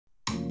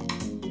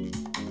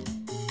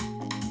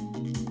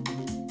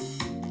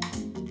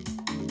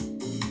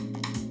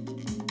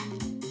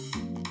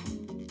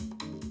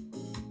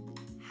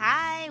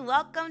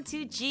welcome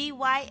to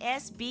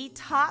GYSB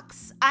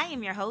Talks. I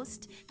am your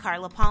host,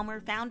 Carla Palmer,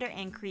 founder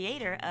and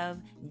creator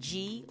of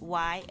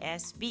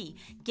GYSB.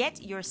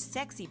 Get Your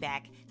Sexy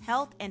Back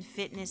Health and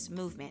Fitness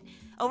Movement.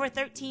 Over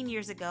 13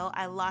 years ago,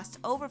 I lost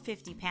over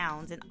 50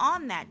 pounds, and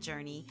on that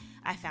journey,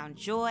 I found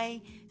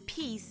joy,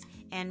 peace,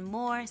 and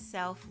more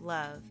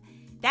self-love.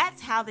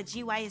 That's how the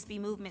GYSB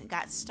movement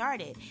got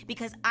started,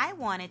 because I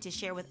wanted to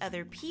share with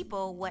other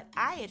people what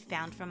I had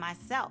found for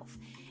myself.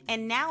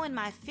 And now in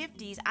my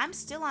 50s, I'm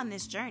still on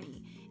this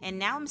journey. And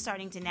now I'm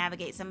starting to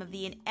navigate some of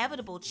the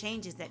inevitable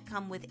changes that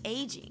come with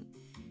aging.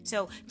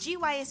 So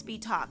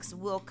GYSB Talks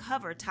will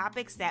cover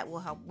topics that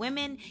will help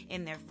women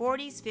in their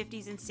 40s,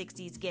 50s, and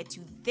 60s get to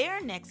their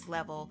next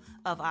level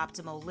of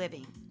optimal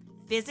living.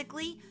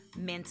 Physically,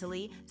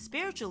 mentally,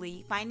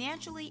 spiritually,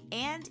 financially,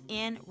 and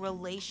in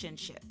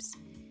relationships.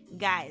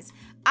 Guys,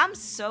 I'm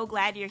so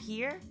glad you're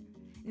here.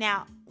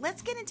 Now,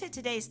 let's get into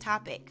today's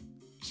topic,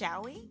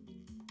 shall we?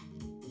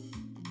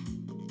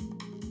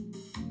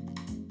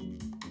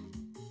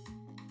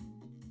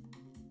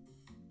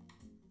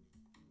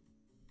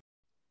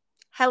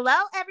 Hello,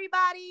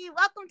 everybody.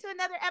 Welcome to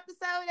another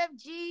episode of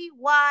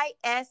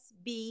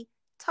GYSB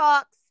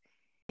Talks.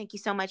 Thank you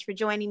so much for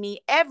joining me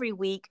every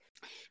week.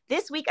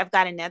 This week, I've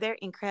got another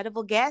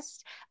incredible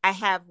guest. I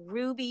have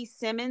Ruby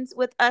Simmons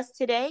with us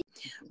today.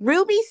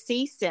 Ruby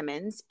C.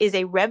 Simmons is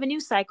a revenue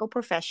cycle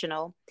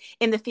professional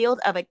in the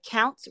field of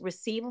accounts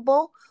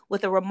receivable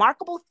with a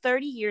remarkable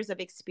 30 years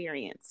of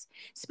experience.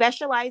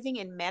 Specializing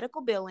in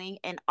medical billing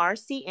and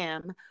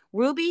RCM,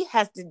 Ruby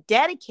has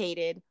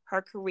dedicated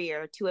her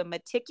career to a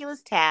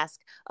meticulous task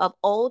of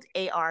old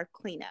AR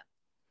cleanup.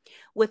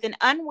 With an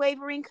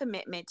unwavering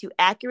commitment to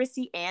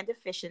accuracy and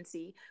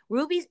efficiency,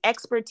 Ruby's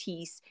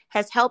expertise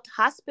has helped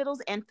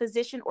hospitals and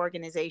physician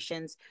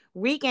organizations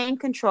regain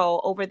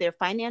control over their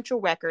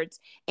financial records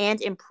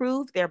and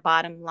improve their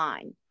bottom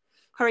line.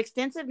 Her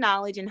extensive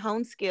knowledge and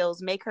honed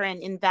skills make her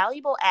an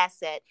invaluable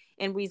asset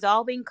in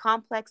resolving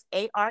complex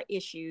AR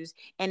issues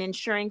and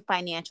ensuring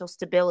financial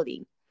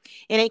stability.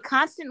 In a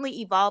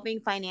constantly evolving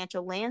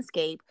financial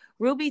landscape,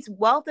 Ruby's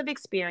wealth of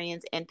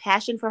experience and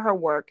passion for her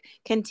work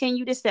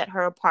continue to set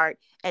her apart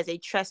as a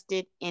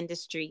trusted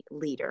industry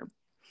leader.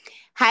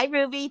 Hi,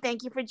 Ruby.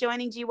 Thank you for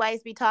joining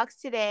GYSB Talks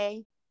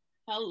today.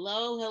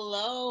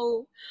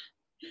 Hello.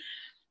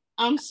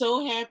 I'm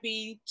so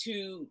happy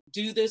to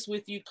do this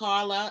with you,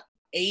 Carla.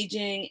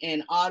 Aging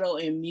and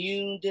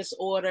autoimmune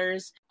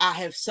disorders. I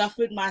have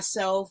suffered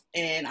myself,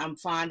 and I'm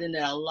finding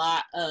that a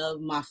lot of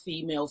my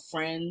female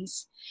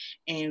friends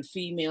and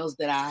females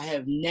that I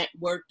have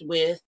networked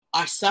with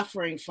are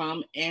suffering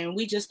from, and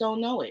we just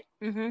don't know it.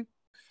 Mm-hmm.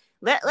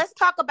 Let's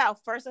talk about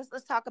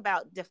let's talk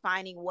about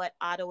defining what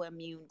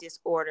autoimmune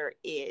disorder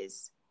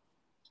is.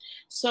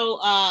 So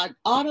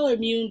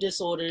autoimmune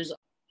disorders,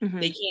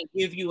 they can't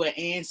give you an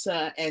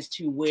answer as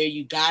to where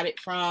you got it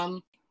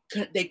from.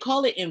 They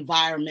call it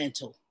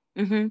environmental,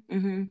 an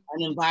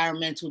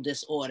environmental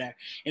disorder.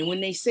 And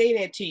when they say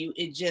that to you,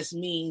 it just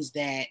means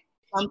that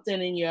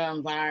something in your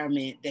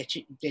environment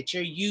that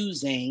you're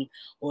using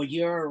or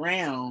you're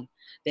around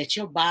that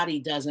your body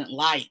doesn't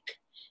like,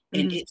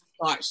 and it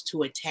starts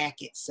to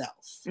attack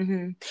itself.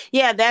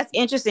 Yeah, that's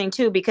interesting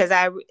too, because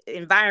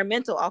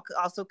environmental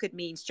also could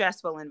mean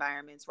stressful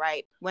environments,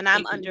 right? When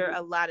I'm under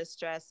a lot of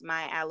stress,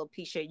 my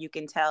alopecia, you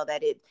can tell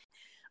that it.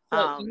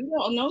 So you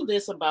don't know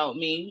this about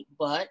me,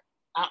 but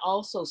I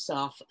also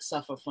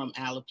suffer from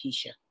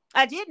alopecia.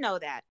 I did know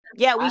that.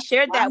 Yeah, we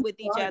shared that with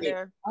each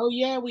other. Oh,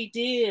 yeah, we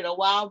did a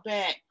while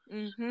back.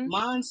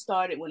 Mine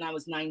started when I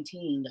was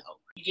 19, though.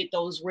 You get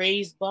those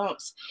raised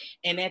bumps.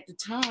 And at the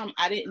time,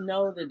 I didn't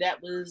know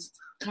that was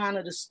kind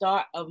of the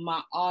start of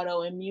my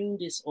autoimmune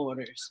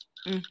disorders.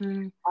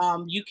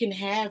 You can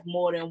have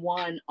more than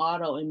one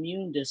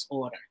autoimmune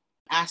disorder.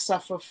 I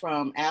suffer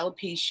from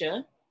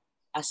alopecia.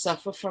 I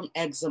suffer from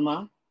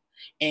eczema.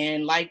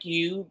 And like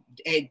you,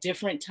 at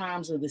different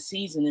times of the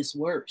season, it's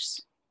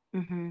worse.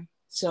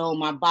 So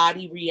my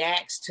body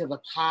reacts to the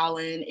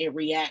pollen. It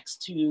reacts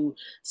to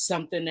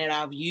something that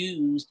I've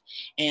used.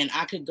 And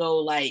I could go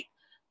like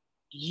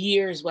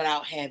years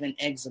without having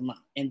eczema.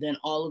 And then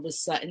all of a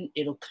sudden,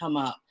 it'll come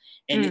up.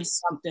 And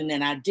it's something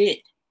that I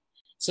did.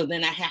 So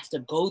then I have to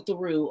go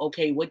through,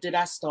 okay, what did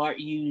I start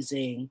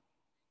using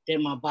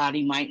that my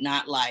body might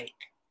not like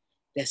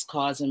that's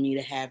causing me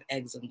to have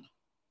eczema?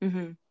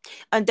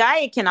 A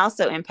diet can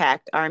also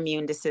impact our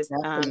immune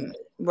system,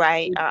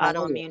 right? Our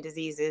autoimmune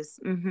diseases.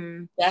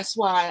 That's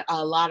why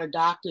a lot of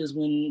doctors,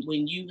 when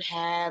you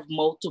have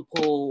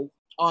multiple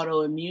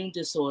autoimmune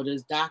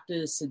disorders,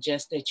 doctors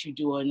suggest that you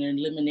do an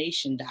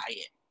elimination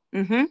diet,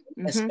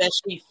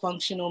 especially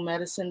functional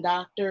medicine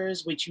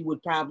doctors, which you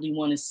would probably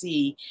want to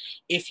see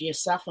if you're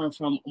suffering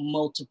from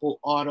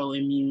multiple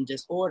autoimmune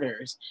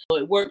disorders. So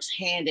it works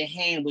hand in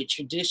hand with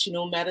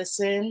traditional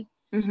medicine.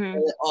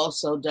 It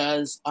also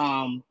does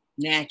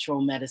natural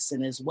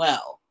medicine as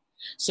well.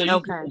 So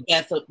you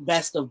get the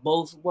best of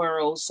both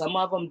worlds. Some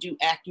of them do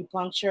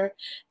acupuncture.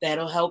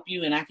 That'll help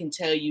you. And I can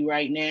tell you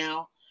right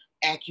now,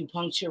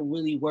 acupuncture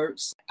really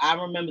works. I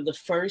remember the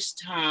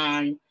first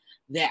time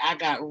that I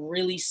got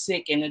really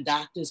sick and the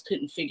doctors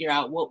couldn't figure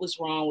out what was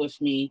wrong with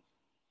me.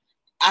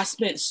 I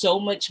spent so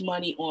much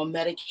money on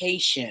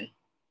medication,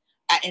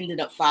 I ended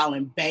up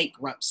filing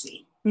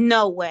bankruptcy.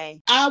 No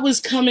way. I was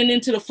coming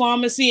into the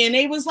pharmacy and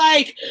they was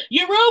like,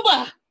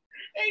 Yoruba.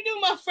 They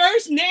knew my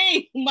first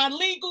name, my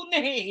legal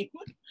name.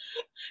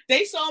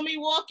 They saw me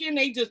walk in,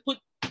 they just put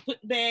the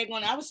bag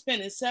on. I was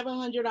spending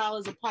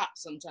 $700 a pop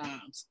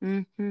sometimes.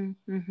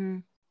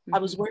 I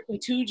was working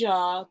 2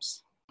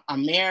 jobs.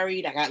 I'm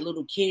married. I got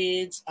little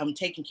kids. I'm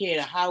taking care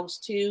of the house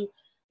too.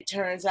 It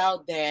turns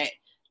out that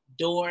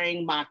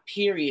during my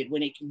period,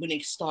 when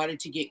it started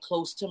to get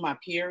close to my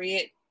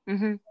period,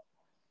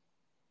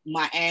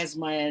 my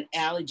asthma and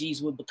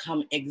allergies would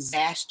become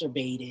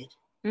exacerbated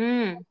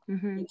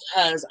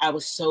because I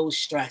was so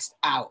stressed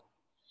out.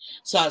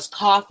 So I was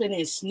coughing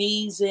and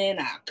sneezing.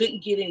 I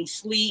couldn't get any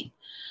sleep.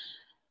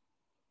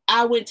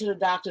 I went to the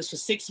doctors for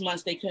 6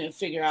 months. They couldn't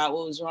figure out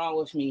what was wrong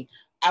with me.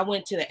 I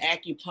went to the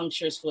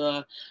acupuncturist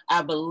for,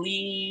 I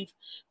believe,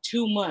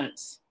 2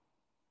 months,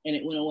 and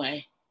it went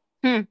away.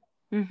 And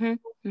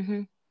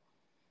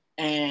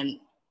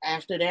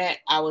after that,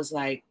 I was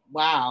like,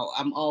 wow,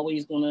 I'm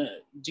always going to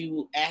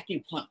do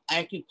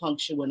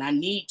acupuncture when I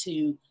need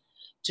to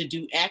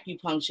do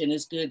acupuncture. And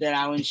it's good that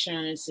our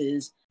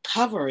insurances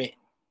cover it.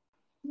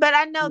 But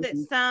I know that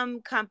some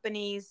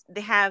companies,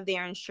 they have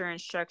their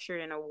insurance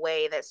structured in a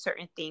way that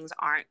certain things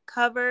aren't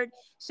covered.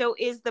 So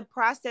is the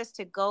process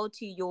to go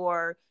to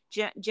your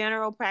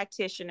general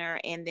practitioner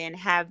and then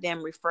have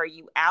them refer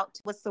you out?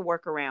 What's the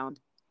workaround?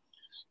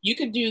 You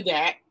could do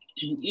that.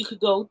 You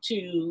could go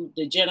to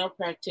the general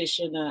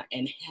practitioner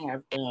and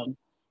have them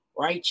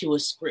write you a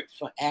script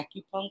for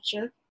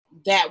acupuncture.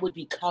 That would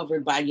be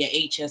covered by your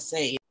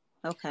HSA.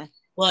 Okay.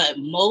 But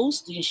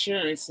most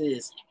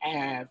insurances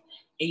have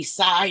a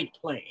side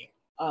plan,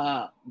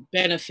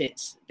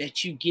 benefits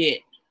that you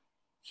get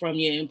from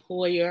your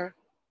employer.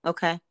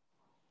 Okay.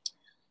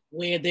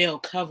 Where they'll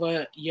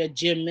cover your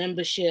gym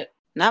membership.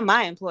 Not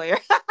my employer.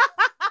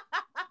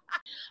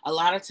 A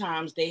lot of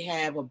times they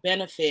have a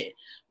benefit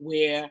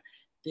where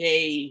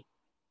they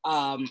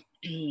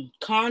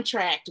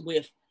contract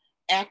with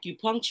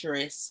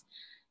acupuncturists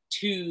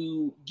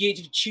to give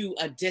you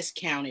a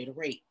discounted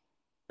rate.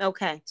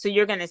 Okay. So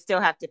you're going to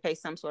still have to pay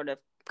some sort of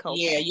copay.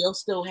 Yeah, you'll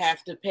still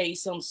have to pay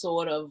some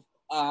sort of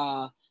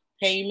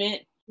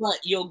payment, but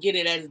you'll get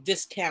it at a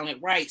discounted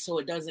rate so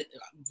it doesn't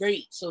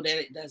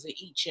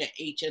eat your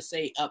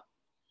HSA up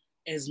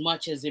as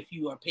much as if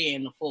you are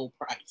paying the full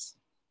price.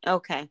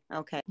 Okay.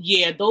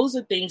 Yeah, those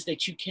are things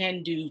that you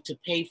can do to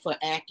pay for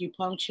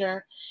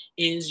acupuncture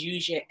is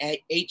use your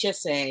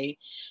HSA.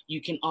 You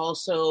can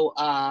also,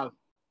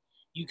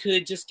 you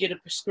could just get a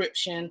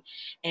prescription,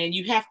 and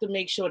you have to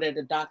make sure that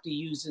the doctor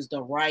uses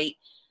the right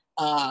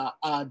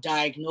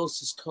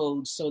diagnosis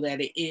code so that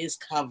it is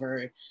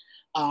covered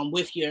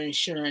with your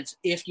insurance,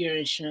 if your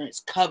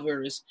insurance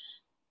covers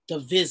the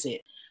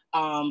visit.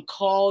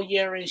 Call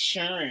your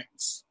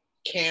insurance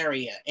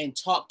carrier and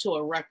talk to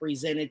a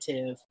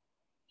representative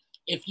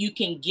if you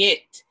can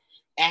get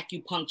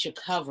acupuncture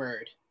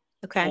covered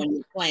on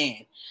your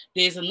plan.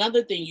 There's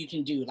another thing you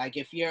can do, like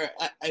if your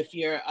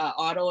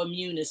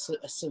autoimmune is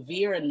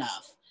severe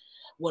enough,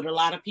 what a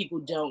lot of people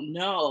don't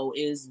know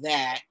is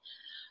that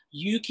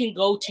you can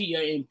go to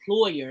your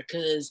employer,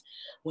 because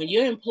when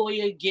your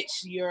employer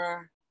gets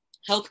your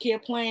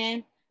healthcare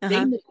plan,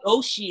 they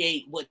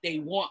negotiate what they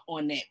want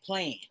on that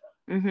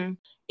plan.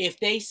 If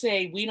they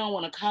say, we don't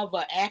want to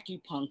cover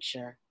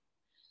acupuncture,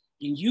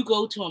 and you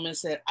go to them and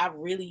say, I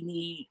really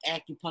need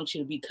acupuncture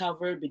to be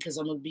covered because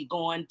I'm going to be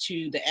going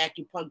to the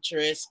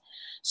acupuncturist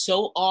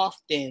so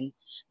often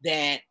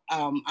that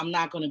I'm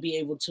not going to be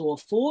able to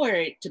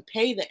afford to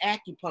pay the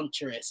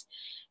acupuncturist.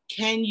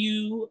 Can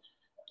you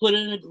put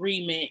an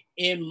agreement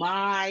in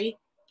my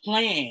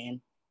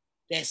plan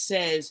that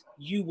says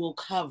you will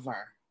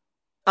cover?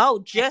 Oh,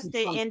 just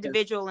the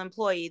individual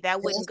employee.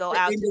 That wouldn't go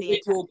out to the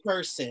individual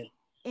person.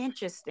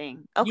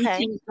 Interesting.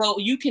 Okay.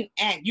 You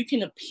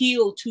can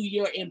appeal to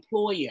your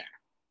employer.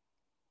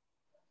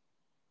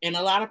 And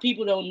a lot of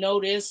people don't know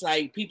this.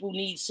 Like, people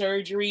need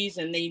surgeries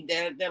and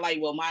they're like,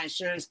 well, my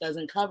insurance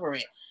doesn't cover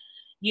it.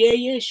 Yeah,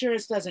 your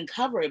insurance doesn't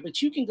cover it,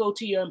 but you can go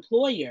to your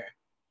employer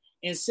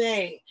and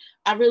say,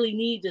 I really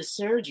need this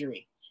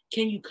surgery.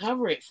 Can you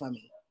cover it for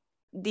me?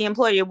 The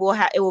employer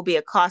it will be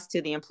a cost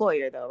to the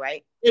employer though,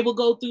 right? It will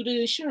go through the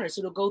insurance.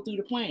 It'll go through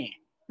the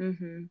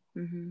plan.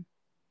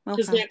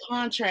 Because they're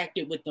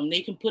contracted with them.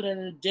 They can put an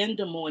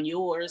addendum on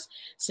yours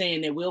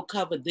saying that we'll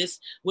cover this,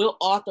 we'll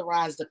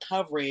authorize the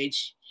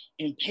coverage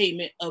and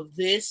payment of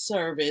this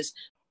service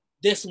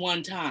this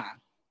one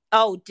time.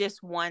 Oh,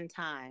 just one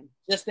time.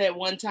 Just that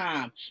one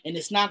time. And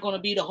it's not going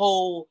to be the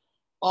whole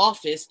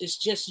office. It's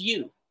just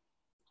you.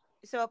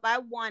 So if I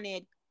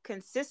wanted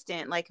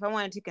if I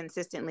wanted to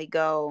consistently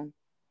go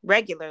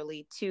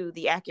regularly to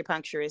the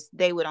acupuncturist,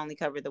 they would only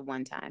cover the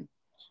one time?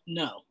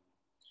 No.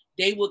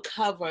 They would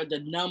cover the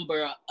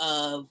number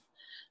of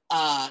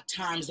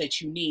times that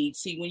you need.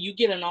 See, when you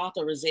get an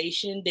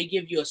authorization, they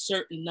give you a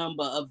certain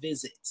number of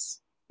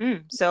visits.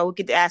 So we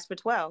could ask for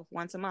 12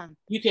 once a month.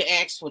 You could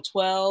ask for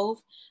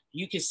 12.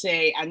 You could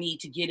say, I need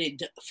to get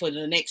it for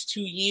the next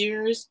 2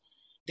 years.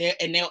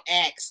 And they'll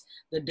ask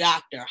the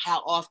doctor,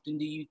 how often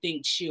do you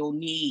think she'll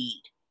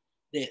need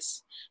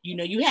this? You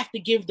know, you have to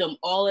give them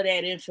all of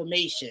that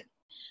information.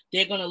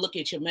 They're going to look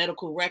at your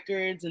medical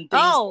records and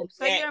things. Oh, like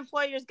so that. Your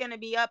employer is going to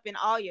be up in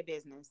all your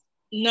business.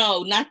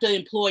 No, not the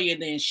employer,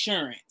 the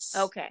insurance.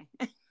 Okay.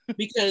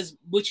 Because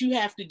what you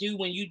have to do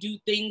when you do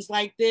things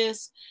like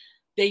this,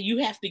 that you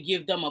have to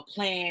give them a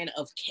plan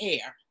of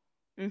care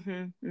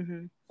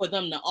for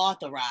them to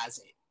authorize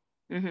it.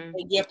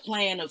 And your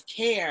plan of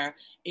care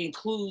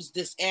includes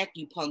this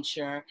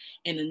acupuncture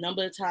and the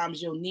number of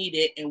times you'll need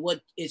it and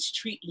what it's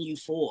treating you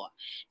for.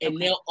 And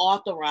they'll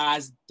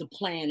authorize the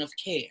plan of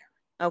care.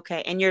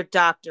 Okay. And your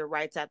doctor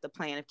writes out the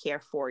plan of care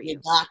for you.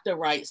 Your doctor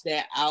writes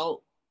that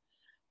out.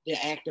 The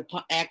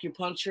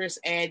acupuncturist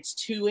adds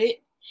to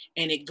it,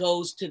 and it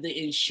goes to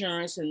the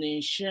insurance, and the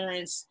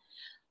insurance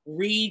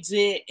reads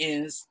it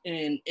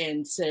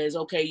and says,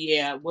 okay,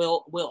 yeah,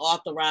 we'll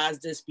authorize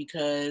this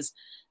because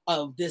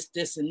of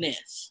this, and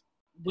this.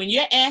 When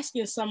you're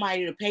asking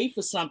somebody to pay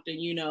for something,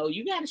 you know,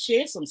 you got to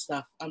share some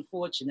stuff,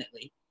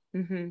 unfortunately.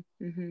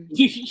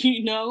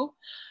 You know?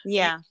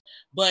 Yeah.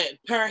 But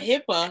per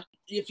HIPAA,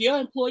 if your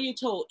employer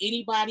told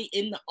anybody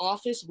in the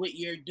office what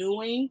you're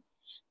doing,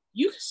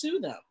 you can sue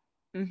them.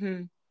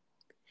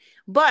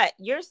 But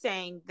you're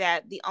saying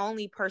that the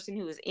only person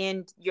who is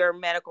in your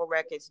medical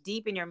records,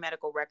 deep in your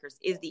medical records,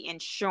 is the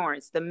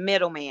insurance, the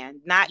middleman,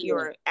 not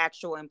your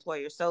actual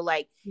employer. So,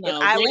 like, if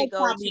I were to go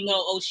probably know,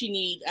 oh, she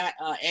needs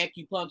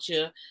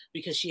acupuncture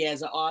because she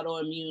has an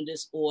autoimmune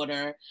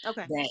disorder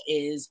that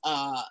is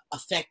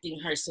affecting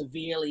her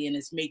severely and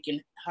it's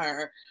making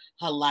her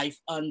life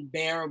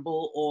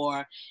unbearable,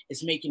 or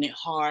it's making it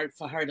hard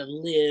for her to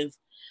live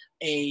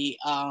a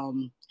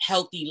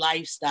healthy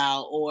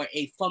lifestyle or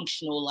a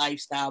functional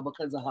lifestyle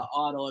because of her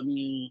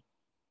autoimmune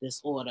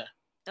disorder.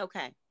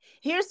 Okay.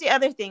 Here's the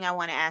other thing I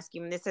want to ask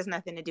you, and this has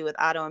nothing to do with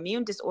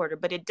autoimmune disorder,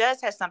 but it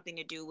does have something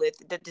to do with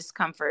the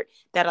discomfort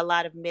that a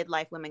lot of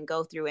midlife women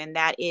go through, and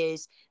that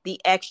is the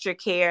extra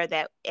care,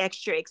 that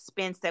extra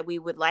expense that we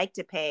would like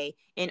to pay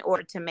in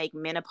order to make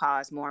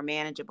menopause more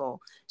manageable.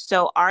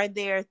 So are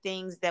there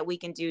things that we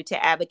can do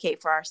to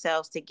advocate for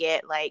ourselves to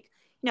get, like,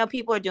 you know,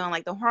 people are doing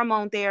like the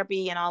hormone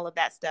therapy and all of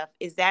that stuff.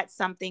 Is that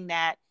something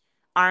that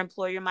our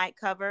employer might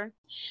cover?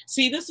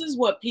 See, this is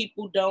what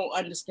people don't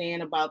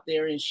understand about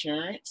their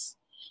insurance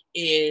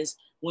is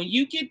when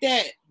you get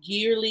that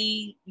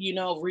yearly, you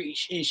know,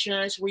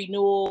 insurance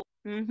renewal,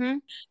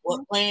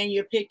 what plan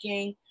you're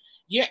picking,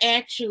 you're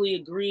actually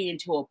agreeing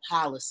to a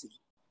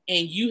policy,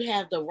 and you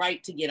have the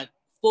right to get a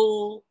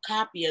full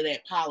copy of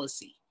that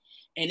policy.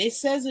 And it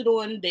says it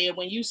on there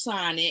when you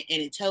sign it,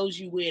 and it tells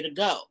you where to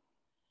go.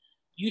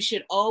 You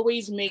should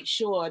always make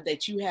sure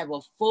that you have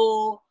a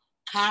full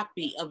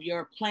copy of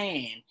your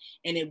plan.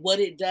 And what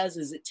it does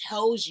is it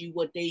tells you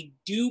what they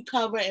do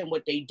cover and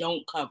what they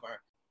don't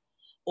cover.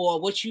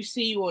 Or what you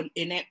see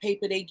in that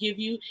paper they give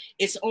you,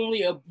 it's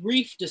only a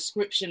brief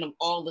description of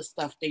all the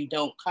stuff they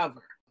don't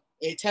cover.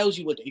 It tells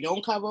you what they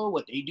don't cover,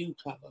 what they do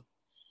cover.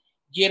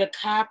 Get a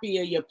copy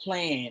of your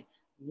plan.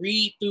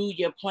 Read through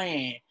your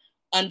plan.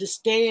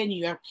 Understand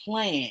your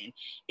plan.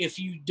 If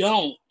you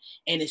don't,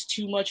 and it's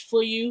too much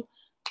for you,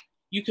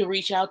 you can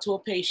reach out to a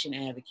patient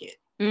advocate.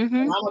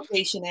 I'm a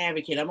patient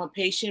advocate. I'm a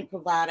patient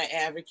provider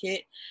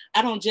advocate.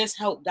 I don't just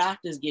help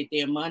doctors get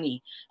their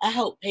money. I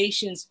help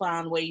patients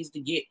find ways to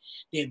get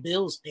their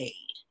bills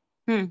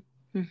paid.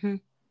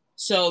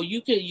 So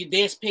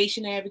there's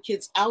patient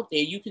advocates out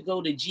there. You could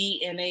go to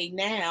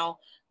gnanow.org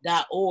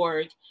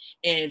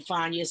and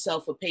find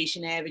yourself a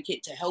patient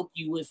advocate to help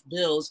you with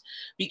bills.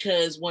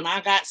 Because when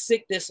I got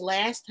sick this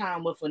last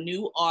time with a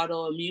new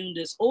autoimmune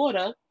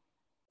disorder,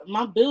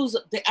 my bills,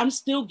 I'm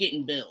still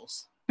getting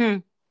bills.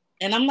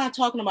 And I'm not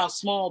talking about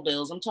small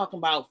bills. I'm talking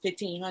about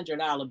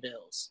 $1,500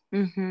 bills.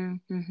 You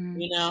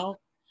know,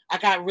 I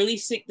got really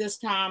sick this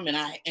time and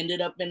I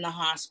ended up in the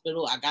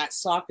hospital. I got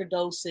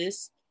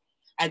sarcoidosis.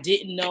 I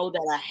didn't know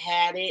that I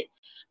had it.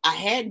 I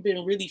hadn't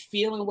been really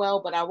feeling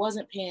well, but I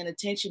wasn't paying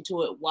attention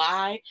to it.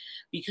 Why?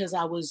 Because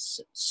I was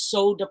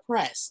so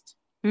depressed.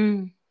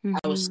 I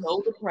was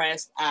so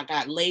depressed. I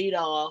got laid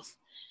off.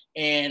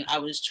 And I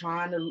was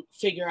trying to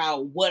figure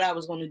out what I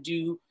was going to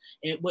do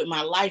with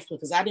my life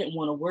because I didn't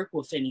want to work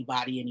with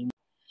anybody anymore.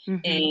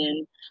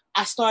 And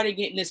I started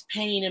getting this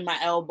pain in my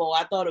elbow.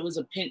 I thought it was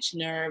a pinched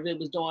nerve. It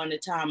was during the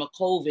time of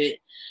COVID.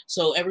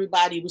 So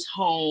everybody was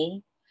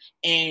home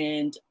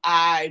and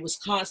I was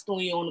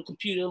constantly on the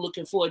computer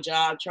looking for a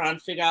job, trying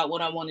to figure out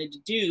what I wanted to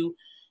do.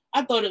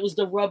 I thought it was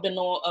the rubbing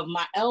of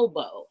my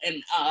elbow.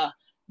 And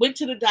went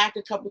to the doctor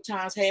a couple of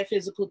times, had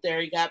physical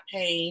therapy, got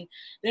pain.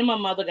 Then my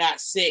mother got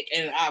sick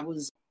and I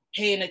was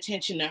paying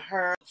attention to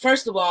her.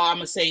 First of all, I'm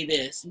going to say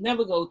this.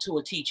 Never go to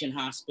a teaching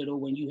hospital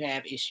when you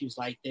have issues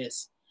like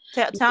this.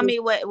 Tell me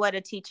what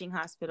a teaching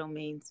hospital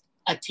means.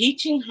 A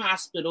teaching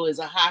hospital is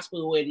a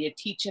hospital where they're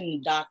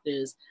teaching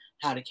doctors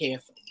how to care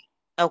for you.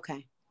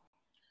 Okay.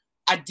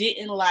 I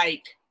didn't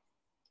like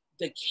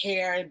the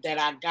care that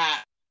I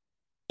got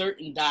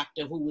certain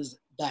doctor who was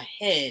the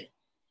head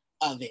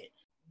of it.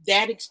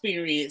 That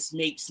experience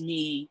makes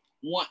me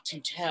want to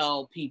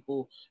tell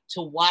people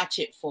to watch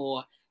it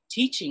for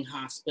teaching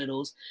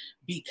hospitals,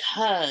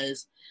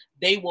 because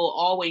they will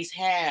always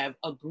have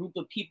a group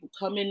of people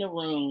come in the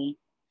room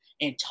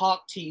and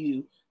talk to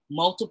you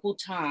multiple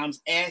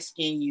times,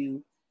 asking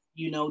you,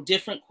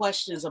 different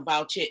questions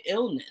about your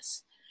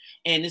illness.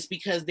 And it's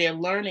because they're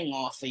learning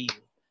off of you.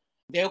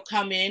 They'll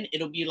come in,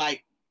 it'll be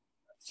like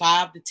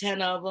 5 to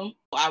 10 of them.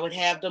 I would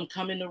have them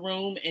come in the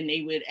room and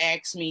they would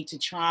ask me to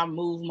try and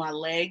move my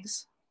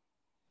legs.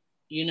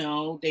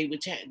 They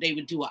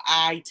would do an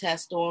eye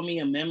test on me,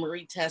 a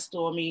memory test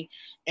on me.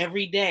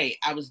 Every day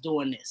I was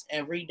doing this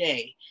every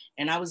day.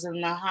 And I was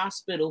in the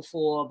hospital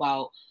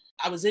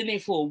I was in there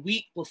for a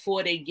week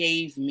before they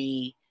gave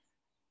me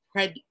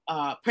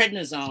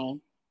prednisone,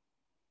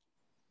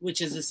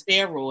 which is a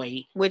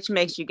steroid. Which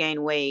makes you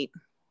gain weight.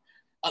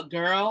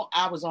 Girl,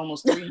 I was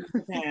almost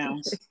 300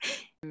 pounds.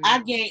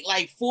 I gained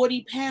like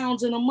 40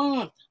 pounds in a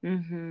month.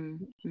 Mm-hmm.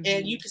 Mm-hmm.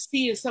 And you can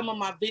see in some of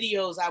my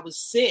videos, I was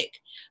sick,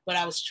 but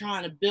I was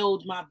trying to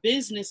build my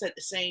business at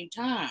the same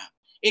time.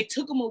 It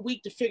took them a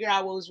week to figure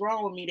out what was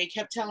wrong with me. They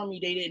kept telling me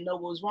they didn't know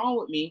what was wrong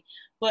with me.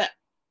 But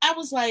I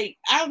was like,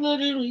 I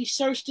literally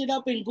searched it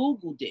up and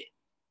Googled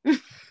it.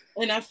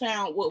 And I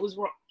found what was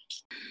wrong.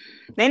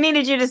 They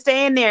needed you to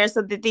stay in there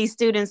so that these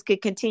students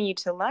could continue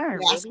to learn.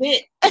 That's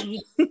it.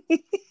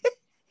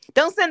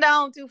 Don't send it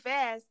home too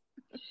fast.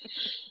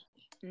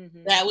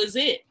 Mm-hmm. That was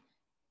it.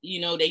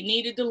 They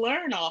needed to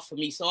learn off of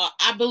me. So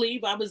I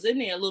believe I was in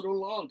there a little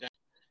longer.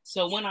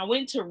 So when I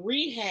went to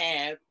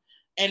rehab,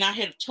 and I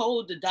had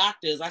told the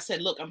doctors, I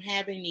said, look, I'm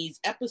having these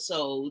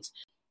episodes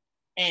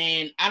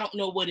and I don't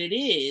know what it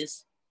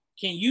is.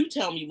 Can you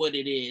tell me what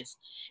it is?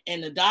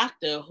 And the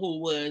doctor, who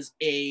was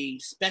a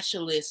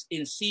specialist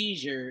in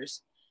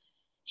seizures,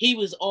 he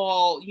was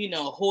all,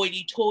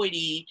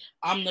 hoity-toity.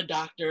 I'm the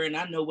doctor and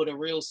I know what a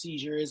real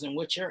seizure is, and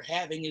what you're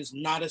having is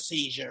not a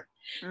seizure.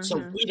 Mm-hmm. So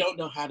we don't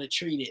know how to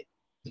treat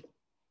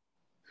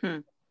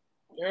it.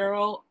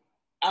 Girl,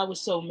 I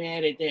was so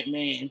mad at that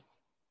man,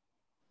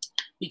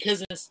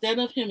 because instead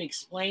of him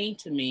explaining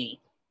to me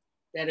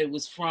that it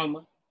was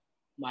from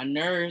my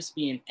nerves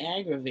being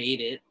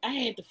aggravated, I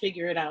had to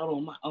figure it out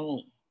on my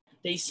own.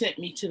 They sent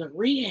me to the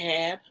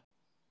rehab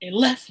and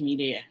left me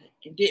there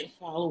and didn't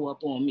follow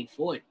up on me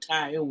for an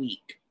entire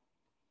week.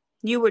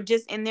 You were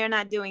just in there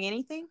not doing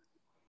anything?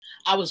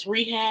 I was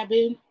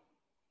rehabbing,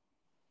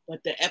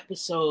 but the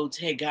episodes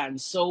had gotten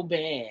so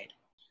bad.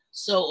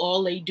 So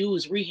all they do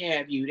is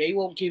rehab you. They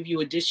won't give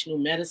you additional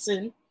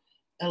medicine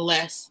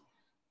unless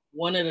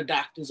one of the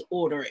doctors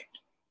order it.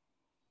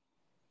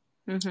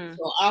 Mm-hmm.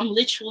 So I'm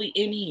literally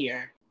in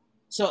here.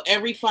 So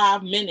every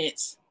 5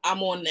 minutes,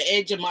 I'm on the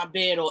edge of my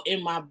bed or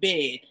in my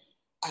bed.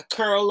 I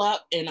curl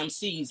up and I'm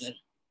seizing.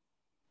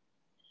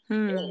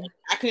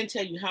 I couldn't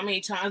tell you how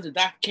many times the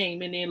doctor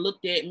came in there and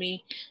looked at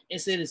me and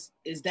said,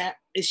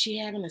 is she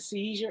having a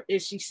seizure?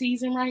 Is she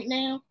seizing right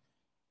now?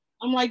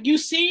 I'm like, you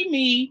see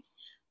me,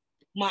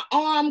 my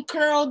arm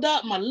curled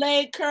up, my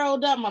leg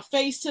curled up, my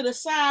face to the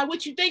side.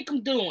 What you think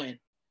I'm doing?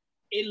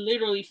 It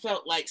literally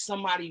felt like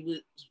somebody was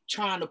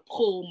trying to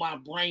pull my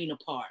brain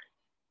apart.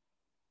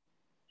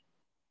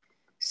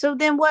 So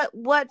then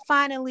what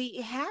finally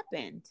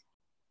happened?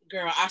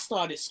 Girl, I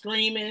started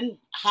screaming,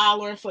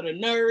 hollering for the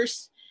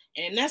nurse.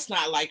 And that's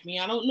not like me.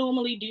 I don't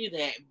normally do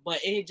that. But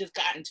it had just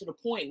gotten to the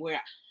point where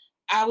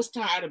I was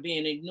tired of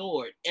being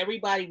ignored.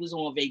 Everybody was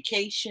on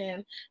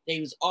vacation. They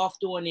was off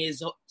doing their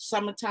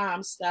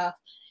summertime stuff.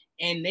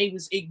 And they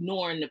was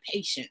ignoring the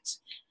patients.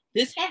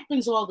 This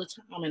happens all the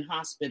time in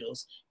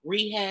hospitals,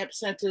 rehab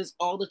centers,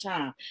 all the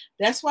time.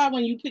 That's why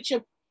when you put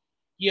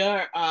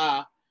your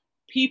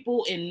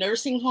people in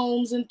nursing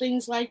homes and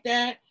things like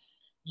that,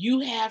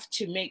 you have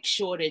to make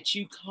sure that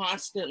you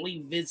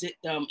constantly visit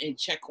them and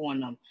check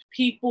on them.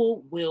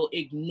 People will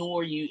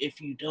ignore you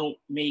if you don't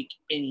make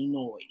any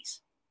noise.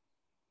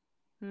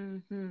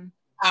 Mm-hmm.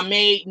 I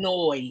made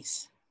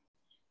noise.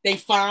 They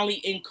finally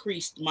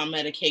increased my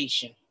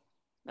medication.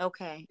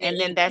 Okay. And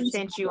then that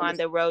sent you on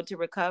the road to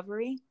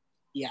recovery?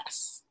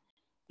 Yes.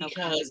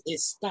 Because it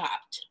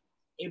stopped.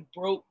 It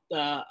broke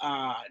the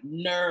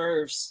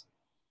nerves.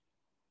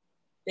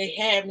 They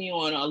had me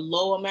on a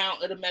low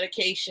amount of the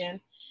medication.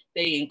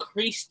 They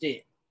increased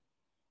it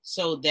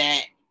so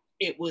that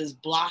it was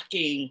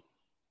blocking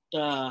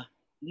the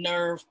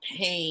nerve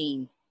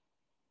pain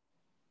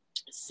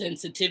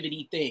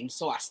sensitivity thing.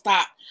 So I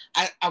stopped.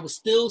 I was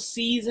still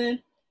seizing,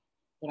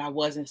 but I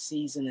wasn't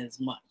seizing as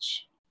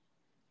much.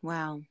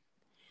 Wow.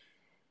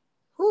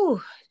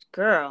 Whew,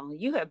 girl,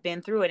 you have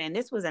been through it. And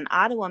this was an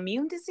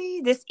autoimmune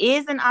disease? This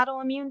is an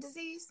autoimmune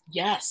disease?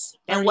 Yes.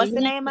 And what's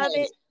the name of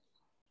it?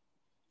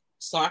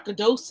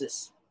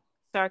 Sarcoidosis.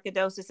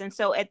 Sarcoidosis. And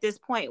so at this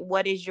point,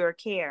 what is your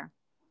care?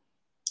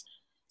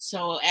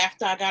 So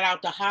after I got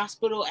out the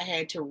hospital, I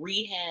had to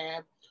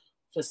rehab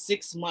for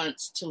 6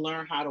 months to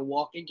learn how to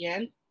walk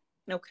again.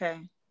 Okay.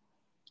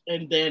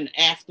 And then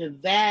after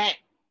that,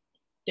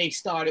 they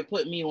started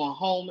putting me on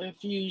home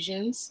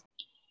infusions.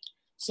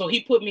 So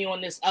he put me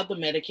on this other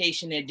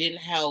medication that didn't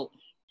help.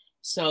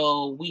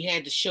 So we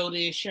had to show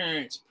the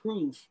insurance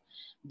proof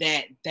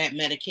that that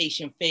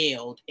medication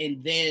failed.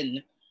 And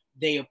then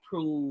they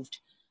approved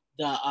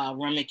the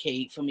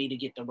Remicade for me to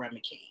get the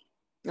Remicade.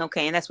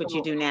 Okay. And that's what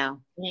you do now.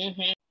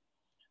 Mm-hmm.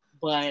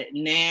 But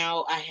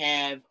now I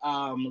have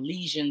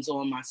lesions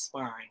on my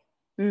spine.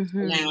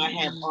 Mm-hmm. Now I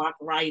have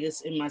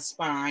arthritis in my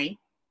spine.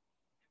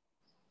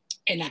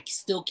 And I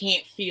still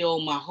can't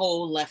feel my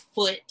whole left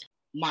foot.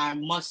 My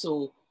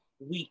muscle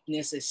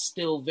weakness is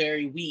still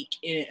very weak,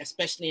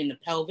 especially in the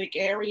pelvic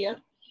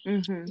area.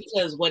 Mm-hmm.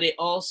 Because what it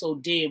also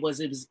did was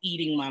it was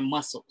eating my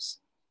muscles.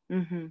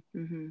 Mm-hmm.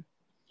 Mm-hmm.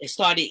 It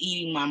started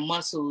eating my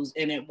muscles.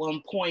 And at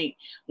one point,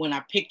 when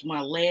I picked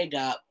my leg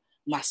up,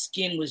 my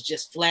skin was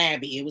just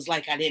flabby. It was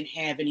like I didn't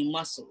have any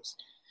muscles.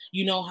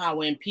 You know how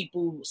when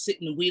people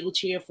sit in a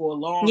wheelchair for a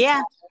long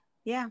time?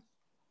 Yeah.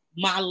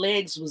 My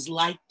legs was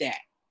like that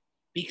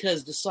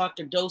because the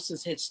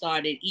sarcoidosis had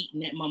started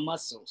eating at my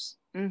muscles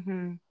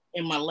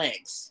in my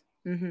legs.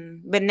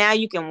 Mm-hmm. But now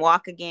you can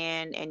walk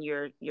again and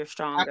you're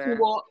stronger.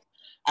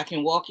 I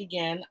can walk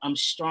again. I'm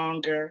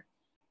stronger.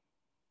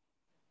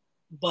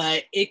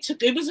 But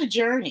it was a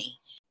journey.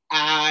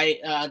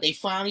 They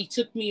finally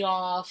took me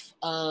off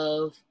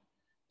of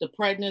the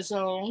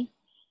prednisone,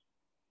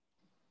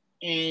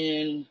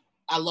 and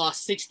I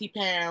lost 60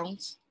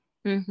 pounds.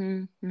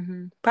 Mm-hmm.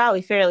 Mm-hmm.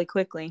 Probably fairly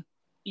quickly.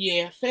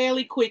 Yeah,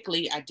 fairly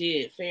quickly. I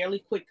did fairly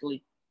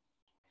quickly.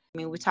 I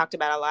mean, we talked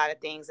about a lot of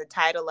things. The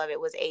title of it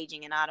was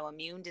Aging and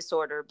Autoimmune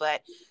Disorder,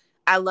 but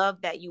I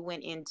love that you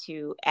went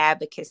into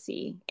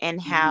advocacy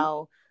and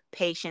how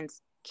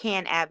patients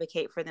can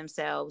advocate for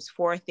themselves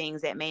for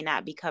things that may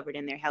not be covered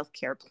in their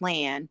healthcare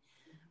plan,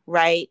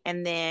 right?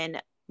 And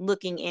then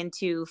looking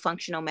into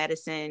functional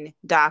medicine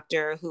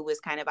doctor who was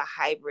kind of a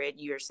hybrid,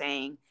 you're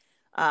saying,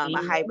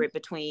 a hybrid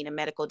between a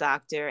medical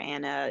doctor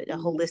and a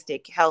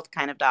holistic health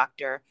kind of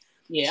doctor.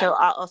 Yeah. So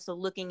also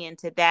looking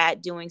into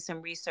that, doing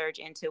some research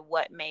into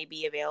what may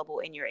be available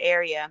in your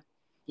area.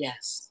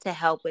 Yes. To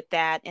help with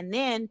that. And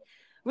then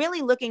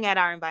really looking at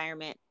our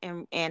environment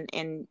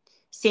and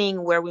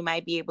seeing where we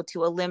might be able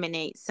to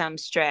eliminate some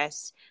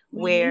stress,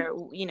 where,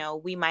 you know,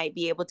 we might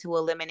be able to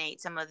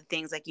eliminate some of the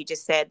things, like you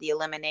just said, the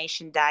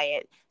elimination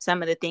diet,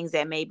 some of the things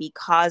that may be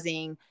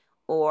causing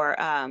or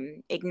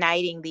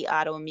igniting the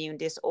autoimmune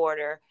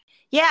disorder.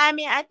 Yeah, I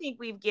mean, I think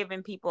we've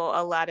given people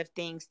a lot of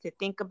things to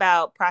think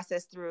about,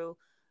 process through,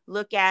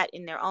 look at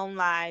in their own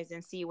lives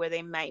and see where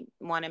they might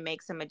want to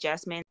make some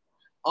adjustments.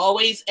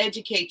 Always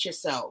educate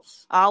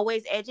yourself.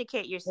 Always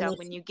educate yourself.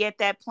 When you get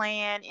that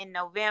plan in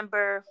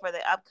November for the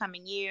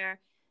upcoming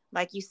year,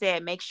 like you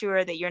said, make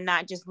sure that you're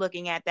not just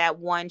looking at that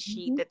one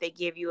sheet that they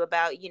give you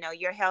about, you know,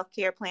 your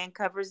healthcare plan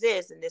covers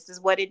this and this is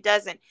what it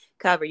doesn't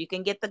cover. You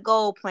can get the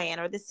gold plan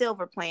or the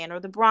silver plan or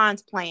the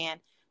bronze plan,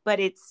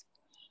 but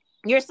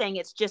you're saying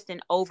it's just an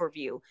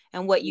overview.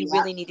 And what you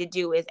really need to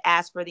do is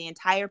ask for the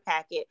entire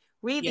packet,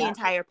 read the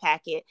entire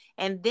packet.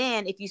 And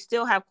then if you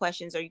still have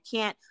questions or you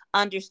can't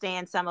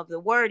understand some of the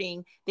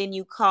wording, then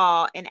you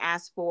call and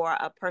ask for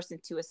a person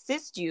to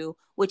assist you,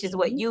 which is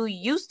what you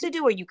used to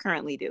do or you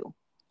currently do.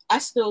 I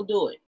still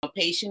do it. A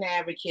patient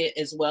advocate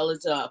as well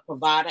as a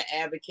provider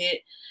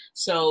advocate.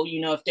 So,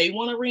 you know, if they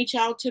want to reach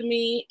out to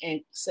me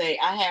and say,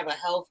 I have a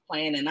health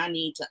plan and I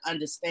need to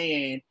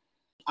understand,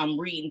 I'm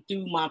reading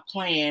through my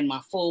plan, my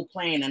full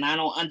plan, and I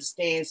don't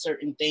understand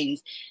certain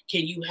things.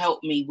 Can you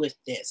help me with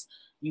this?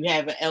 You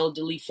have an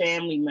elderly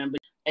family member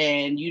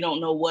and you don't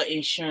know what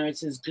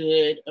insurance is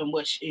good and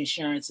what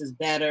insurance is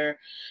better.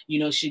 You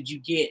know, should you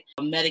get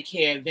a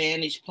Medicare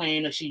Advantage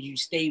plan or should you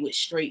stay with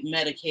straight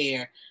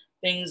Medicare?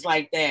 Things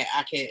like that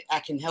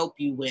I can help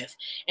you with.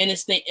 And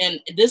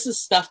this is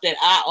stuff that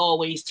I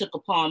always took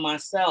upon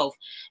myself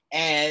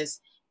as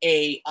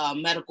a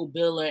medical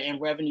biller and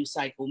revenue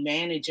cycle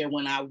manager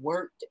when I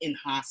worked in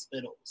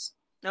hospitals.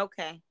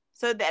 Okay.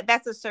 So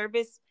that's a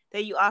service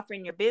that you offer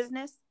in your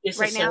business it's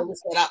right now?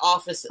 It's a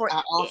service that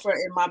I offer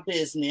in my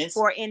business.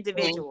 For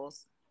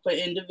individuals. For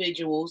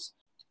individuals.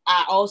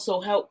 I also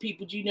help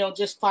people, you know,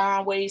 just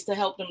find ways to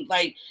help them.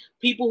 Like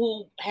people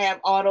who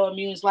have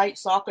autoimmunes like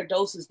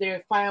sarcoidosis, there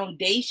are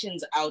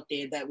foundations out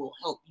there that will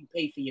help you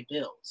pay for your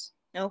bills.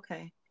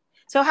 Okay.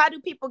 So how do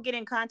people get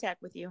in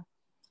contact with you?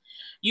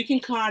 You can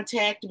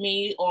contact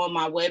me on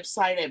my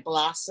website at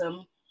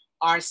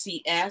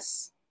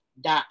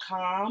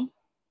blossomrcs.com.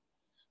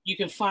 You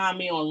can find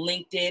me on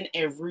LinkedIn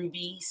at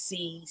Ruby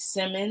C.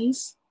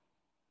 Simmons.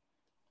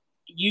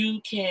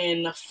 You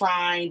can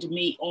find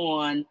me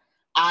on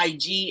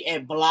IG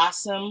at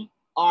Blossom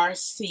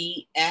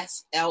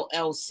RCS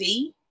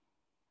LLC.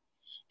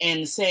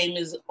 And the same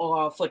is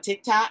for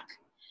TikTok.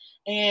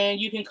 And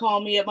you can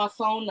call me at my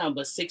phone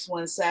number,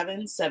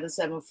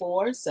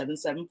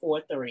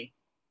 617-774-7743.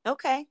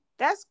 Okay,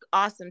 that's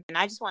awesome. And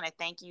I just want to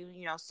thank you,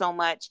 you know, so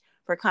much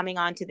for coming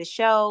on to the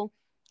show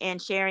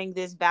and sharing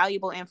this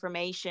valuable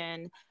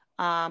information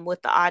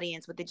with the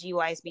audience, with the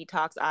GYSB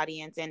Talks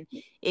audience. And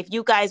if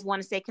you guys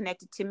want to stay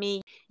connected to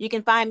me, you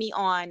can find me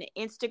on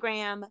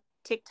Instagram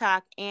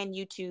TikTok, and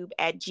YouTube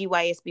at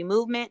GYSB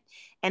Movement.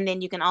 And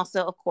then you can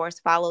also, of course,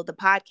 follow the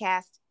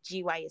podcast,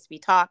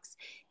 GYSB Talks.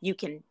 You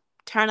can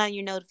turn on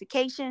your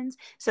notifications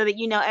so that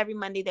you know every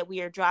Monday that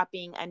we are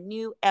dropping a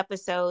new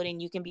episode,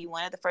 and you can be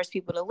one of the first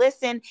people to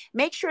listen.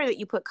 Make sure that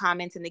you put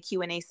comments in the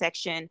Q&A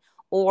section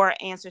or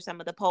answer some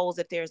of the polls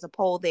if there's a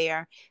poll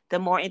there. The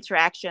more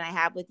interaction I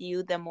have with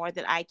you, the more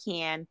that I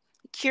can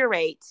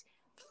curate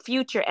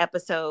future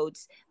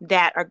episodes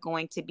that are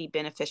going to be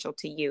beneficial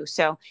to you.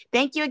 So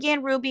thank you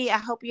again, Ruby. I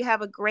hope you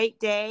have a great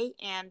day,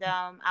 and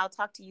I'll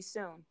talk to you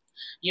soon.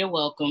 You're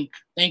welcome.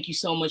 Thank you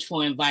so much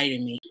for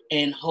inviting me,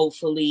 and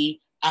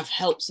hopefully I've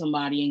helped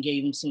somebody and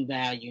gave them some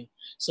value.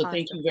 So awesome.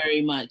 Thank you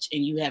very much,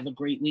 and you have a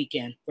great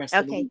weekend. Rest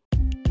of the week.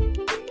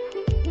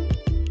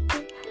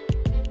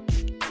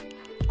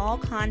 All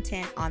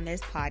content on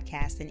this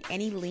podcast and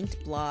any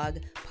linked blog,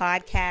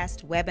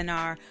 podcast,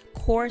 webinar,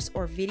 course,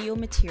 or video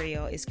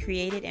material is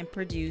created and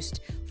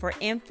produced for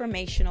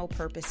informational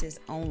purposes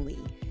only.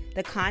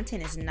 The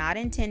content is not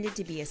intended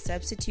to be a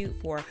substitute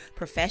for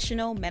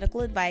professional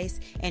medical advice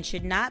and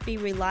should not be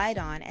relied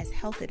on as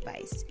health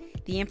advice.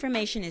 The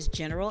information is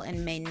general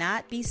and may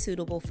not be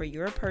suitable for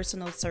your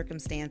personal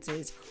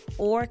circumstances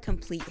or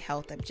complete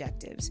health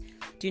objectives.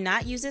 Do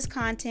not use this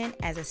content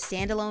as a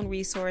standalone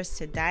resource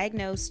to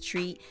diagnose,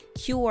 treat,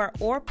 cure,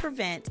 or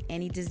prevent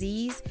any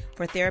disease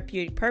for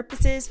therapeutic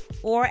purposes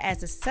or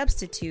as a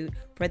substitute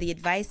for the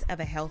advice of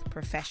a health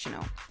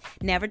professional.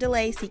 Never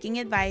delay seeking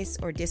advice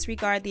or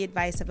disregard the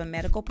advice of a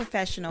medical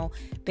professional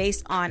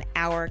based on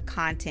our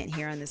content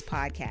here on this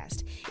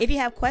podcast. If you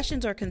have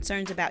questions or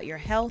concerns about your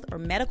health or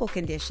medical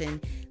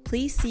condition,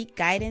 please seek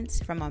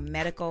guidance from a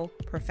medical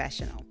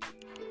professional.